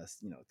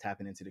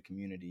 tapping into the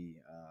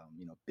community,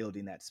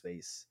 building that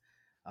space.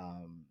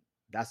 Um,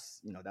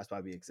 that's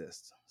why we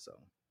exist. So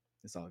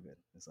it's all good.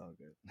 It's all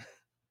good.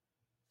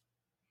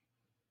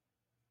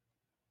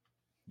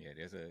 Yeah,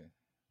 there's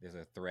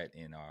a threat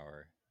in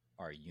our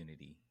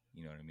unity.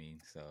 You know what I mean?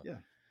 So Yeah,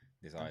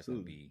 there's always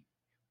going to absolutely. be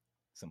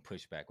some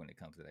pushback when it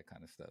comes to that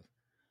kind of stuff.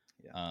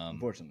 Yeah, Um,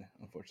 unfortunately.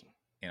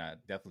 and I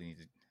definitely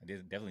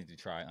need to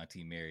try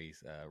Auntie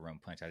Mary's rum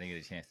punch. I didn't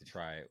get a chance to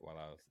try it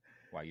while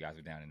you guys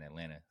were down in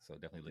Atlanta, so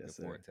definitely looking Yes,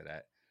 sir. forward to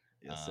that.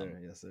 Yes, sir.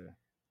 Um, Yes, sir.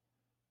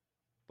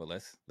 but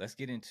let's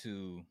get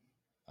into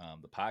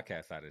the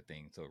podcast side of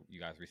things. So you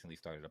guys recently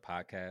started a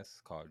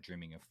podcast called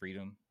Dreaming of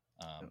Freedom.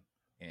 Yep.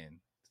 And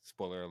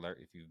spoiler alert,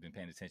 if you've been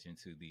paying attention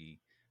to the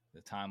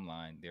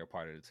timeline, they're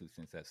part of the Two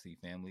Cents FC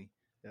family,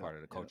 Yep. part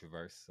of the Yep.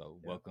 Cultureverse. So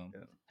Yep. welcome,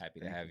 Yep. happy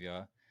to Thank have you.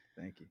 y'all.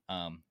 Thank you.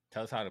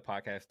 Tell us how the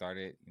podcast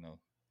started.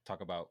 Talk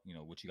about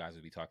what you guys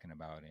will be talking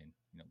about, and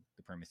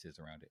the premises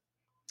around it.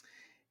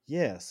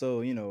 Yeah.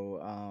 So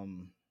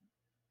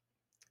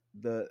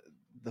the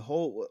the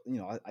whole,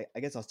 I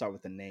guess I'll start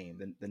with the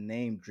name. The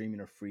name Dreaming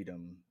of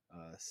Freedom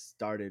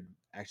started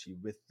actually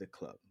with the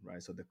club,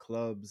 right? So the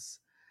club's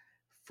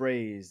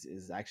phrase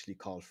is actually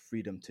called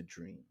freedom to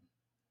dream,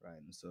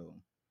 right? And so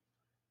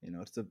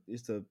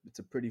it's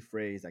a pretty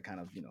phrase that kind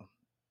of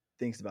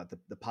thinks about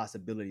the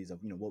possibilities of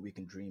what we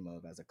can dream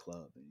of as a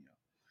club.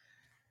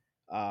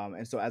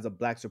 And so as a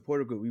black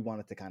supporter group, we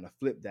wanted to kind of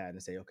flip that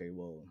and say, okay,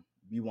 well,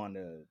 we want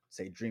to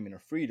say dreaming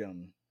of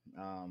freedom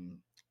um,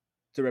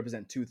 to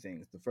represent two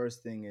things. The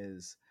first thing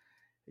is,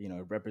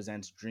 it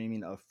represents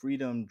dreaming of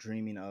freedom,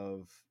 dreaming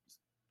of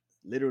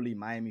literally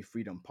Miami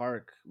Freedom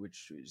Park,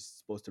 which is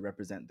supposed to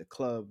represent the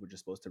club, which is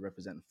supposed to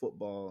represent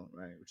football,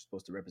 right? Which is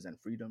supposed to represent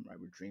freedom, right?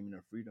 We're dreaming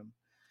of freedom.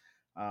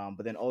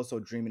 But then also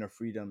dreaming of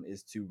freedom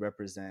is to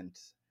represent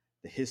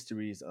the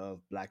histories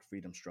of Black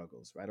freedom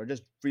struggles, right? Or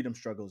just freedom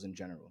struggles in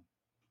general.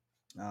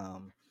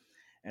 Um,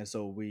 and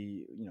so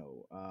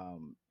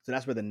so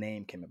that's where the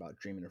name came about,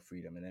 Dreaming of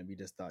Freedom. And then we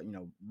just thought,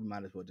 we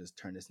might as well just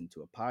turn this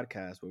into a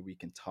podcast where we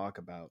can talk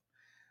about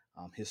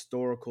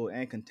historical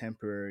and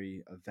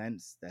contemporary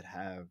events that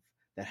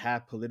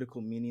have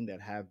political meaning, that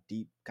have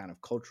deep kind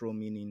of cultural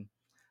meaning,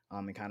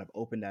 and kind of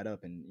open that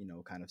up and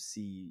kind of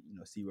see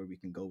where we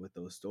can go with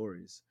those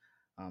stories.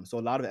 So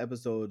a lot of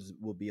episodes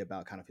will be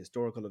about kind of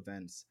historical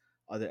events.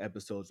 Other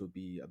episodes will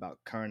be about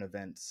current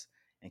events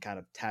and kind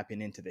of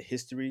tapping into the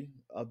history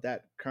of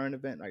that current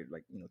event, right?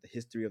 Like the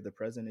history of the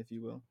present, if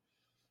you will.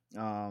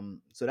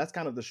 So that's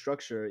kind of the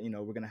structure.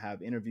 We're gonna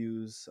have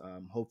interviews.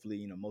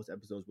 Hopefully, most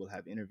episodes will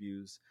have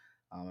interviews.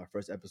 Our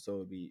first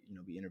episode, we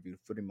interviewed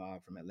Footy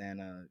Mob from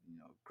Atlanta.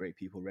 Great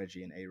people,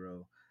 Reggie and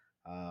Aero.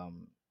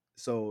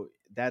 So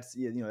that's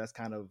the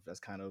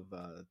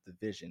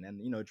vision, and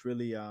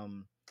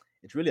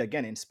it's really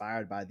again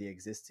inspired by the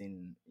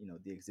existing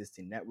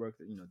network,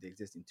 the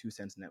existing Two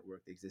Cents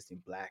network, the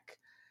existing Black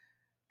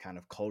kind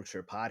of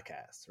culture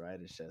podcast, right?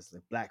 It's just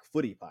the Black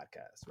Footy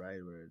podcast,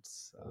 right? Where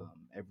it's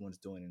everyone's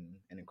doing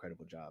an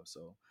incredible job.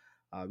 So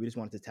we just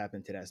wanted to tap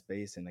into that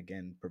space and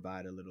again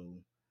provide a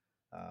little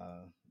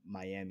uh,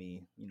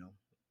 Miami,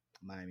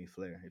 Miami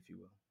flair, if you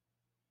will.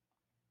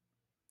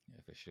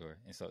 Yeah, for sure.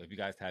 And so, if you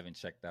guys haven't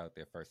checked out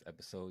their first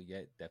episode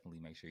yet, definitely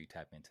make sure you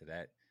tap into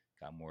that.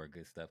 Got more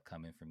good stuff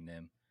coming from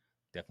them.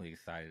 Definitely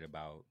excited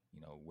about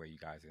where you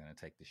guys are going to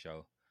take the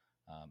show,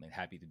 and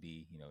happy to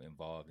be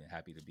involved and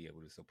happy to be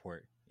able to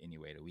support any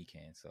way that we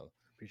can. So,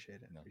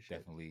 Appreciate it. Appreciate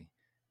definitely,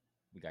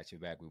 we got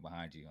your back. We're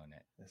behind you on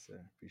that. Yes, sir.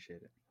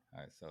 Appreciate it. All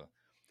right, so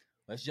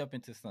let's jump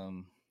into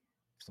some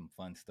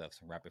fun stuff,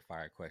 some rapid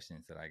fire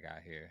questions that I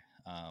got here.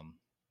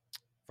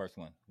 First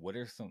one: what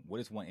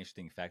is one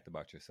interesting fact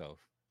about yourself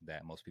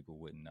that most people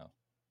wouldn't know?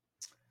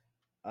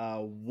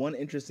 One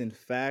interesting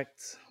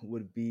fact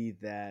would be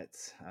that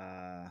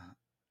I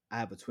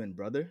have a twin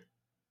brother.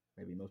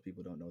 Maybe most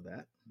people don't know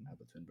that. I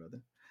have a twin brother.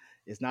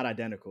 It's not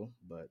identical,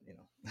 but yeah,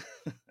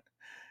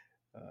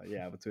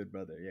 I have a twin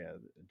brother. Yeah,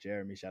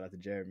 Jeremy. Shout out to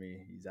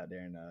Jeremy. He's out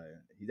there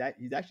he's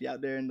actually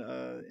out there in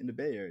the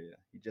Bay Area.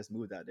 He just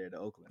moved out there to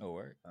Oakland. Oh,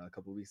 work. A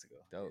couple of weeks ago.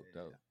 Dope,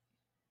 Yeah, dope.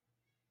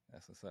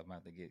 That's what's up. I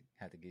have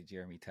to get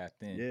Jeremy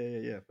tapped in.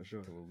 Yeah, for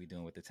sure. To what we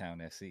doing with the Town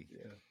FC.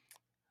 Yeah.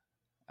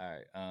 All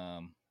right.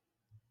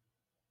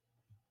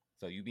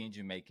 So you being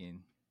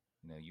Jamaican,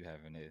 you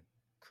having a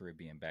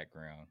Caribbean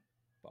background,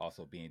 but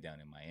also being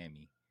down in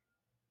Miami.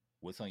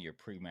 What's on your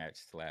pre-match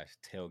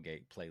 /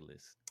 tailgate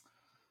playlist?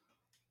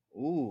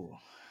 Ooh.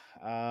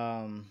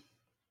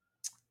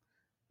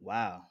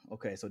 Wow.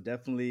 Okay, so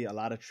definitely a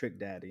lot of Trick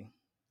Daddy.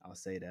 I'll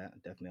say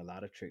that. Definitely a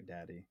lot of Trick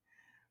Daddy.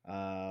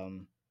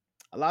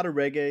 A lot of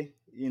reggae.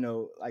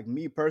 Like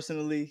me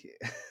personally,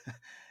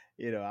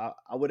 I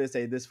wouldn't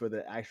say this for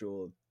the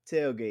actual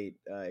tailgate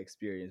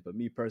experience, but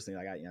me personally,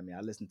 like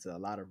I listen to a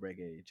lot of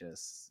reggae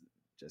just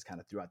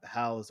kind of throughout the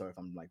house, or if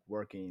I'm like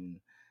working,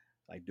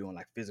 like doing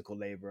like physical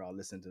labor, I'll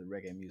listen to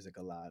reggae music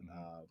a lot.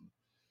 Mm-hmm.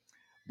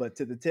 But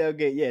to the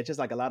tailgate, yeah, it's just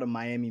like a lot of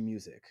Miami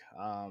music.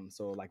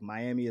 So like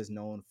Miami is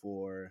known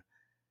for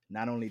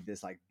not only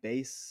this like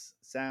bass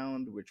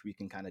sound, which we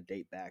can kind of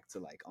date back to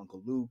like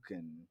Uncle Luke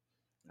and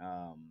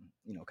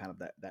kind of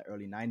that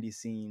early '90s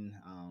scene,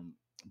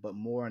 but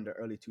more in the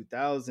early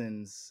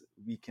 2000s,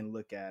 we can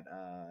look at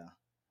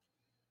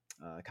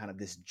kind of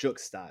this juke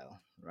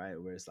style,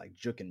 right, where it's like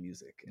juking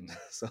music, and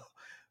so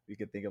we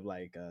could think of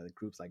like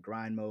groups like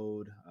Grind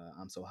Mode,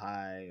 I'm So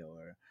High,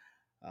 or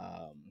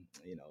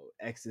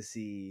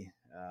Ecstasy,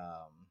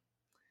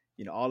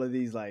 all of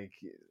these like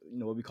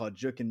what we call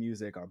juking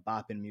music or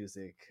bopping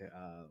music.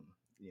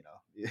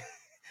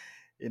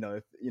 You know,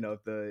 if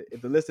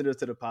the listeners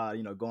to the pod,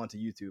 go onto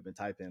YouTube and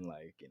type in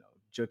like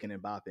juking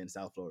and bopping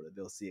South Florida,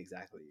 they'll see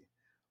exactly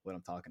what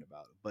I'm talking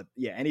about. But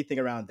yeah, anything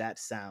around that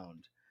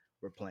sound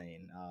we're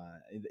playing.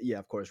 Yeah,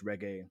 of course,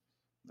 reggae.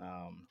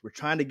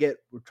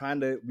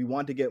 We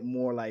want to get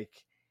more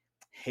like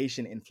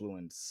Haitian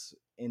influence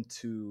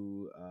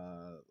into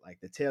like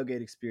the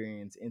tailgate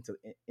experience,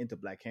 into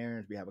Black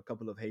Herons. We have a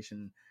couple of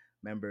Haitian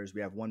members.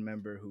 We have one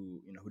member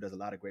who does a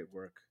lot of great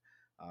work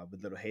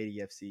with Little Haiti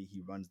FC.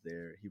 He runs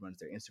their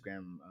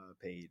Instagram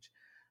page.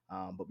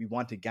 But we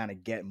want to kind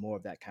of get more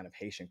of that kind of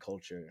Haitian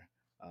culture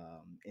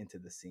into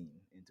the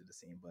scene.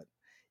 But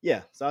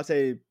yeah, so I'd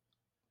say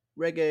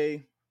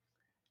reggae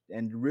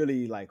and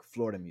really like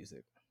Florida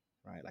music,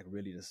 right? Like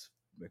really just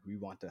like we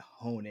want to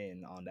hone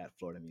in on that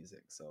Florida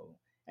music. So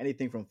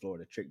anything from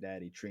Florida, Trick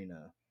Daddy,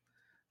 Trina,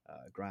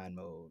 Grind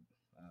Mode,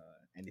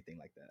 anything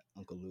like that,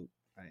 Uncle Luke,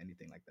 right?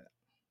 Anything like that.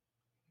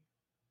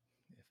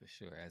 Yeah, for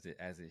sure,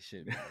 as it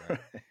should be, right?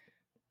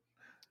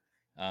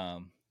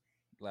 Um,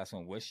 last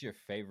one. What's your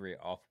favorite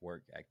off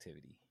work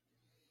activity?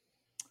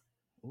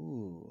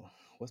 Ooh,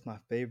 what's my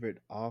favorite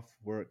off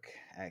work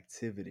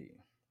activity?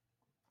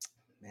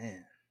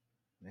 Man,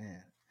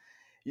 man.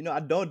 I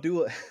don't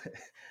do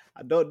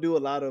I don't do a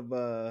lot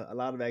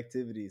of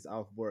activities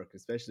off work,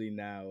 especially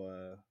now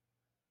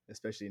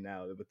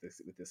with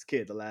this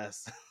kid. The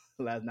last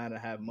the last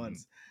 9.5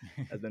 months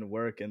has been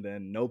work and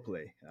then no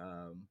play.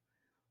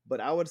 But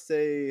I would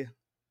say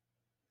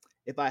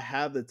if I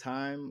have the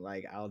time,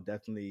 like I'll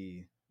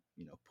definitely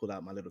pull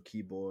out my little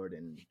keyboard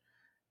and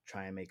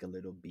try and make a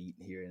little beat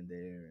here and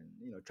there,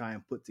 and try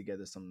and put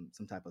together some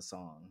type of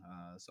song.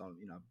 So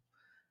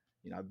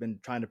I've been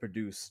trying to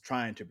produce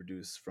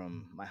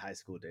from my high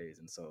school days,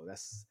 and so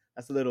that's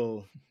a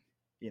little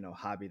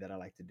hobby that I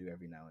like to do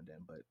every now and then.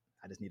 But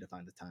I just need to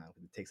find the time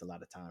because it takes a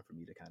lot of time for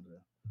me to kind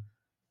of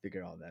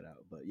figure all that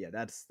out. But yeah,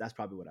 that's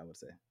probably what I would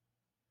say.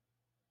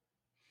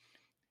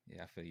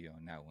 Yeah, I feel you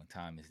on that one.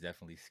 Time is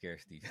definitely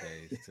scarce these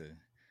days to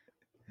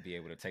be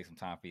able to take some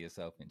time for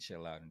yourself and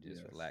chill out and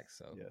just Yes, relax.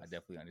 So I yes,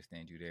 definitely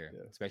understand you there,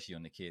 yes, especially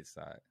on the kids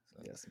side.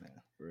 So yes, man,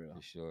 for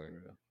for sure.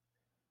 real.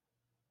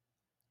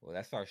 Well,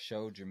 that's our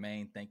show,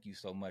 Jermaine. Thank you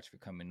so much for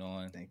coming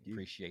on. Thank you.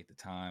 Appreciate the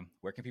time.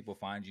 Where can people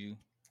find you?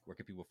 Where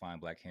can people find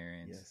Black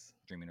Herons Yes.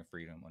 Dreaming of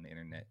Freedom on the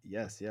internet?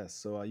 Yes, yes.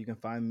 So you can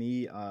find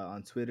me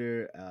on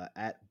Twitter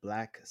at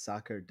Black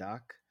Soccer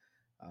Doc.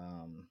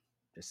 Um,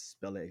 just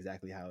spell it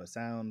exactly how it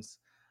sounds.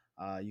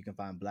 You can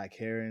find Black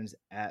Herons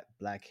at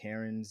Black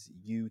Herons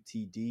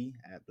UTD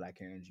at Black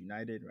Herons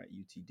United, right?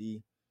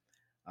 UTD.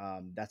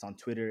 That's on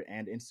Twitter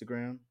and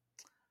Instagram.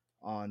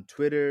 On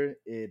Twitter,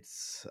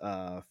 it's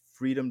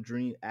Freedom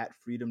Dream at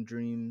Freedom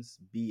Dreams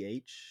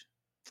BH,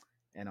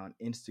 and on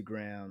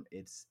Instagram,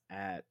 it's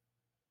at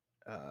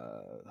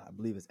I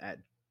believe it's at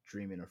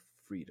Dreaming of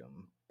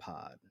Freedom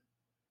Pod.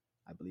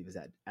 I believe it's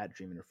at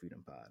Dreaming of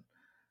Freedom Pod.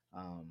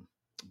 Um,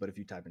 but if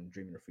you type in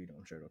Dreaming of Freedom,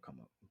 I'm sure it'll come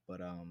up.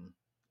 But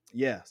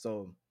yeah,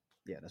 so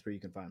yeah, that's where you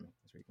can find me.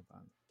 That's where you can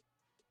find me.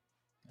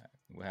 All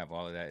right. We'll have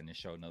all of that in the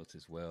show notes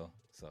as well.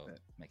 So Right.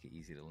 make it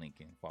easy to link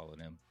and follow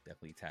them.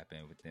 Definitely tap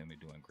in with them. They're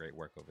doing great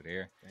work over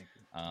there. Thank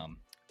you.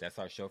 That's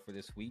our show for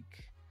this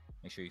week.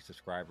 Make sure you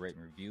subscribe, rate,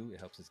 and review. It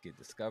helps us get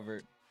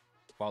discovered.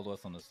 Follow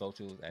us on the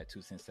socials at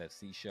 2 Cents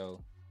FC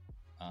Show.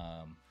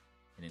 And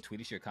then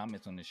tweet us your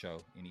comments on the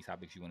show. Any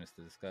topics you want us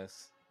to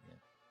discuss. Yeah,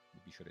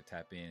 be sure to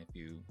tap in if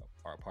you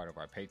are a part of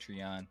our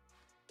Patreon.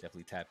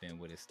 Definitely tap in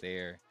with us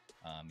there.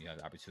 You have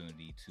the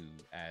opportunity to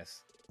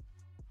ask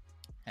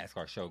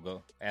our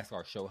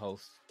show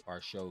hosts,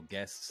 our show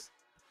guests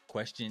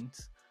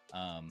questions.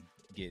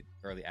 Get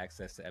early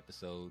access to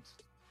episodes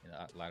and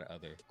a lot of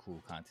other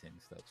cool content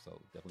and stuff. So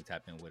definitely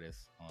tap in with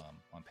us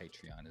on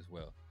Patreon as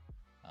well.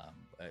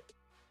 But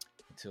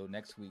until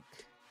next week,